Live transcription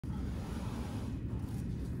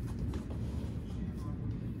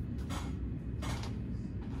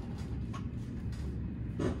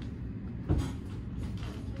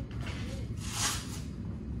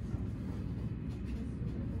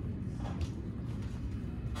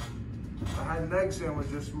had an egg sandwich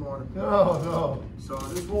this morning. No, no. So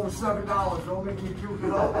this one was $7. Don't make me puke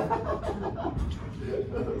it up.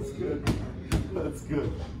 That's good. That's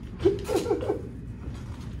good.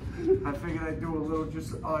 I figured I'd do a little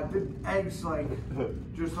I did eggs like,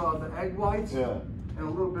 just the egg whites. Yeah. And a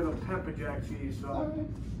little bit of pepper jack cheese. So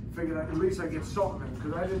figured at least I get something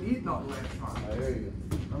because I didn't eat nothing last time. I hear you.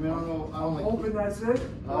 I mean, I don't know. I'm hoping that's it,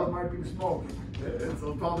 or it might be smoking. It's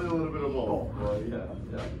probably a little bit of both. But yeah,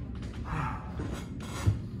 yeah.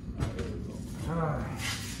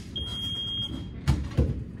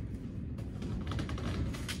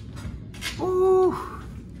 Ooh.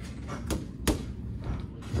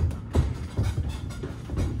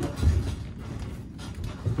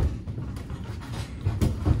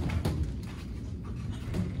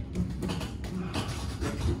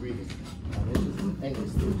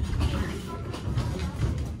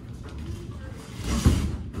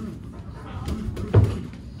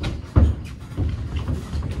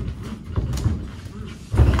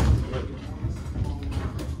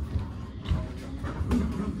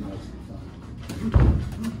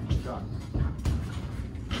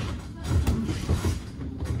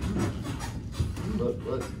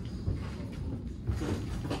 Look.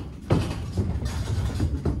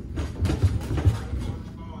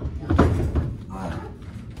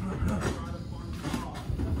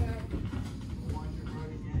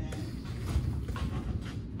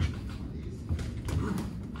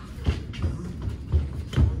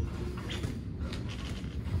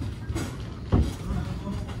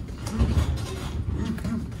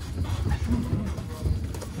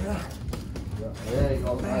 There you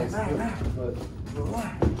go, nice. Good.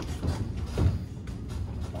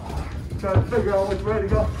 Trying to figure out which way to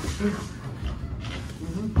go.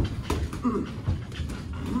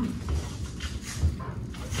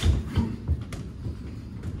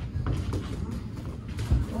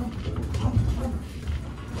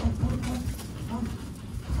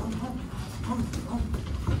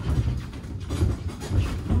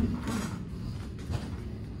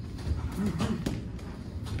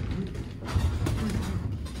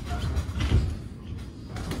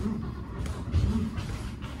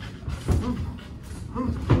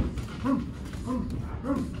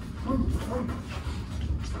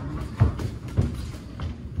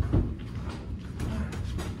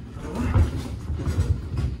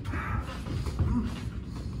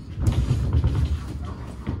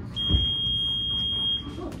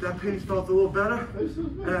 That pace felt a little better,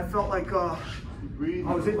 and I felt like I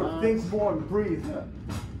was able to think more and breathe. Yeah.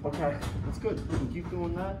 Okay. That's good. Listen, keep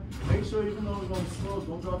doing that. Make sure even though we're going slow,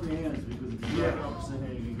 don't drop your hands because if you drop your opposite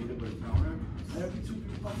hand, you're going to get hit with a counter. And every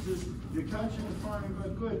 2-3 punches, you're catching and firing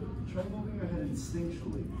very good. Try moving your head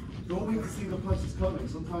instinctually. Don't wait to see the punches coming.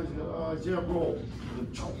 Sometimes you go, jab roll, and then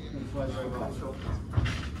choke, and flies right by.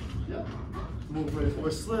 Yeah. Move right, or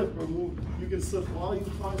slip, or move. You can slip while you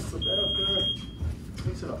punch, slip after.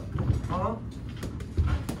 Mix it up.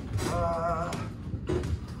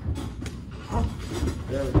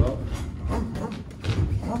 There we go.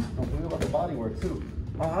 Don't forget about the body work too.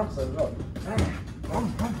 Set it up.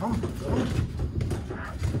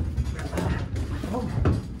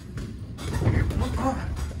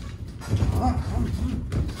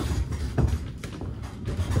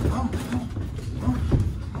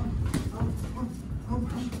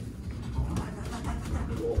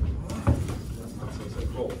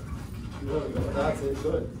 That's it,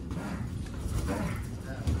 good.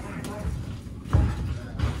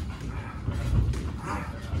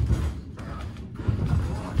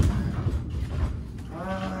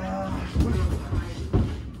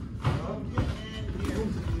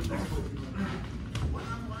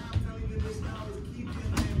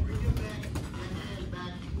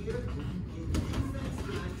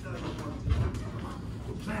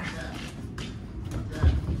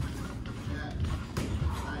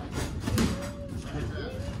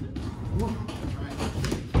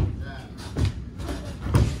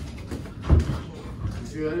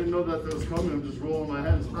 See, I didn't know that was coming. I'm just rolling my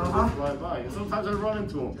hands and just fly by. And sometimes I run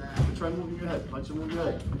into them. I try moving your head. Punch and move your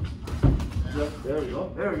head. Yeah, there we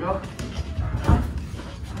go. There we go.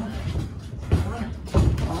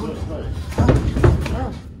 Good, good.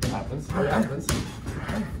 It happens. It happens.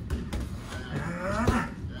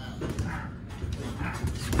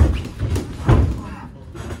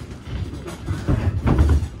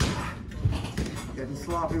 Getting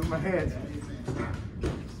sloppy with my hands.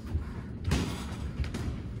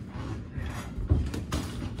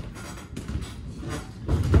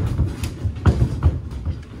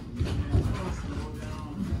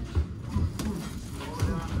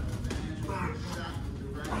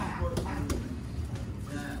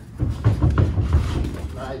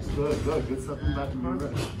 Nice, good, good. Good stuff in the back of your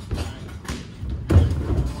wrist.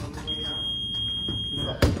 Good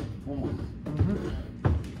stuff. One more.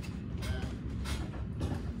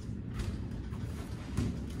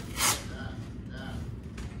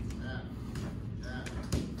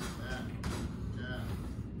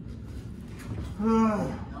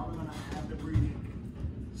 Now we're going to have the breathing.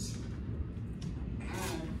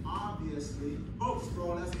 And obviously, folks,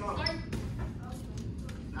 bro, let's go.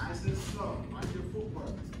 Nice and slow. Watch your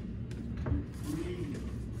footwork. Breathe.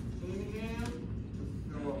 Inhale to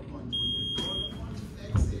throw a punch. When you throw the punch,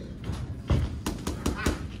 exhale.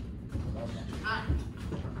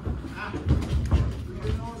 Through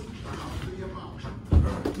your nose, out through your mouth.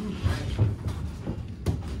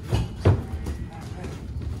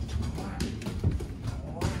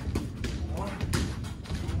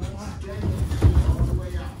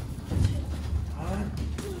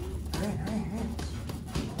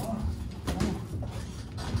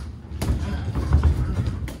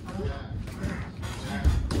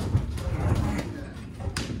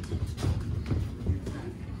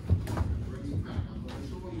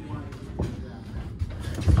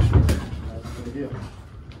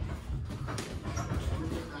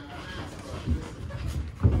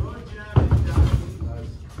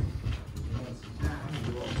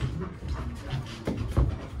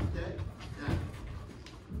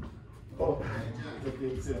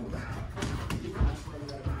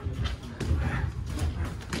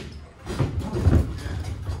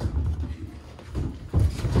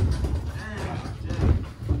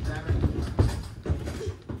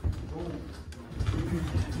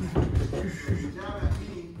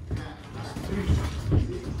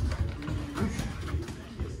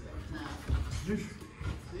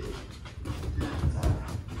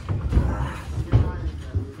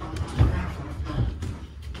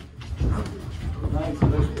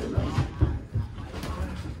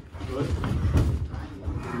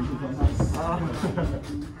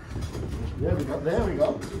 There we go, there we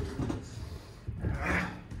go.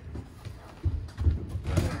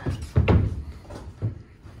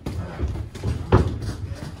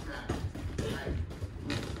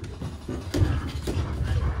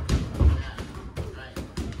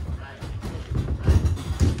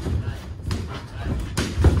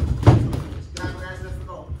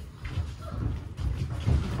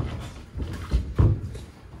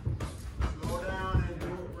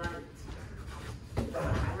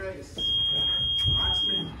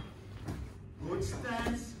 Good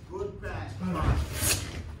stance, good back.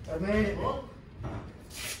 I made it. Up.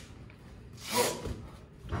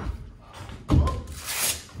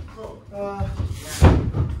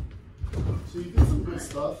 So you did some good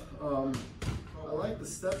stuff. I like the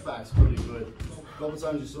step backs pretty good. A couple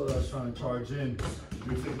times you saw that I was trying to charge in.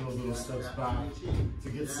 You were taking those little steps back to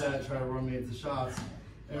get set, try to run me into shots.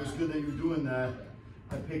 And it was good that you were doing that.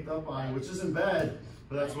 I picked up on it, which isn't bad,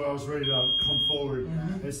 but that's why I was ready to come forward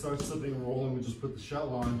and start slipping and rolling and just put the shell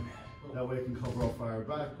on. That way I can cover off fire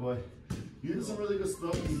back. But you did some really good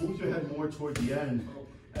stuff. You moved your head more toward the end.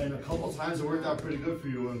 And a couple of times it worked out pretty good for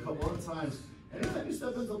you. And a couple other times, anytime you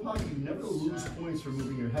step into the pocket, you never lose points for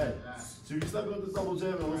moving your head. So you step into the double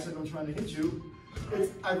jab and it looks like I'm trying to hit you.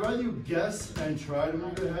 I'd rather you guess and try to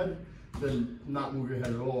move your head than not move your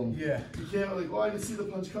head at all. Yeah. You can't like, oh, I didn't see the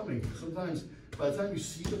punch coming. Sometimes by the time you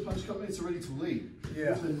see the punch coming, it's already too late. You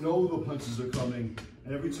have to know the punches are coming.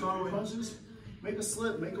 And every 2 or 3 punches, make a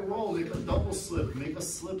slip, make a roll, make a double slip, make a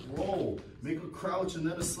slip roll, make a crouch and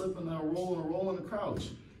then a slip and then a roll and a crouch.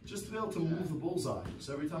 Just to be able to move the bullseye.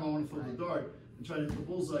 So every time I want to throw the dart and try to hit the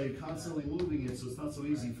bullseye, you're constantly moving it, so it's not so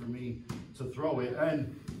easy for me to throw it.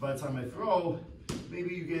 And by the time I throw,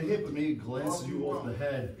 maybe you get hit, but maybe it glances you off the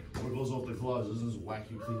head or it goes off the gloves. It doesn't just whack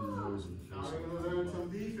you clean in the nose and the face. Now we're going to learn some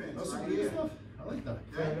defense. That's some right good here. stuff. I like that.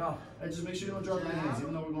 Fair enough. And just make sure you don't drop your hands,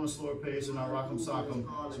 even though we're going a slower pace and not rock 'em, sock 'em.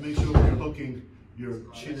 Just make sure when you're hooking, your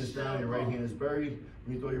chin is down, your right hand is buried.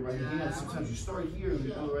 When you throw your right hand, sometimes you start here and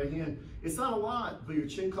you throw the right hand. It's not a lot, but your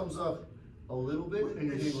chin comes up a little bit and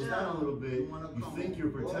your hand goes down a little bit. You think you're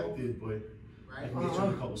protected, but I can get you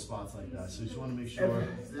in a couple spots like that. So you just want to make sure.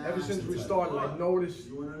 Ever since we started, I noticed,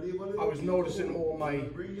 I was noticing all my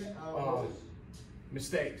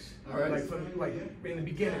mistakes. Alright. Like in the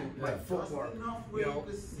beginning, like footwork, you know,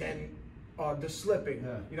 and the slipping,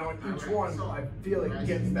 you know, and each one I feel it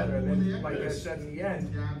gets better. And then, like I said in the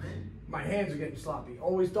end, my hands are getting sloppy.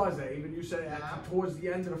 Always does that. Even you said towards the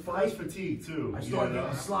end of the That's fight, fatigue too. I start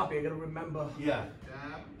getting sloppy. I gotta remember. Yeah.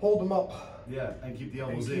 Hold them up. Yeah, and keep the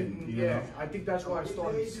elbows in. Yeah, I think that's why I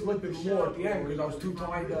started slipping more at the end because I was too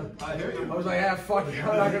tired to. I hear you. I was like, fuck it,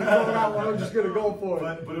 I'm not gonna throw it out one. I'm just gonna go for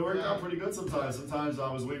it. But it worked out pretty good sometimes. Sometimes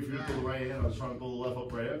I was waiting for you to pull the right hand. I was trying to pull the left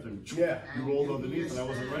up right after. And Yeah. You rolled underneath, and I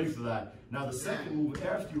wasn't ready for that. Now the second move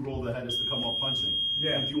after you roll the head is to come up punching.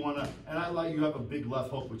 Yeah. And if you wanna, and I like you have a big left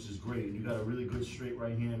hook, which is great, and you got a really good straight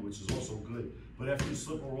right hand, which is also good. But after you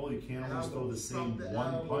slip or roll, you can't always throw the same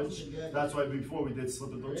one punch. That's why before we did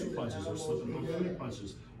slip and throw 2 punches, or slip and throw 3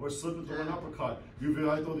 punches, or slip and throw an uppercut. If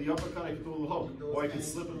I throw the uppercut, I can throw the hook, or I can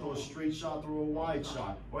slip and throw a straight shot, throw a wide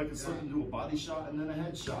shot, or I can slip and do a body shot and then a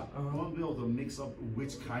head shot. I want to be able to mix up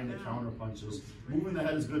which kind of counter punches. Moving the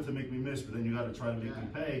head is good to make me miss, but then you got to try to make me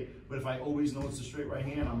pay. But if I always know it's a straight right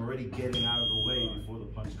hand, I'm already getting out of the way before the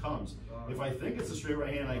punch comes. If I think it's a straight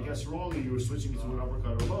right hand, I guess wrong, and you were switching me to an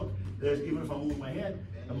uppercut or hook, even if I'm moving my head,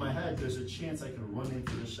 in my head, there's a chance I can run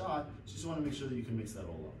into the shot. So just want to make sure that you can mix that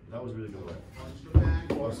all up. That was really good work. Punch the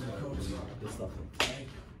bag. Awesome. Good stuff. Thank you.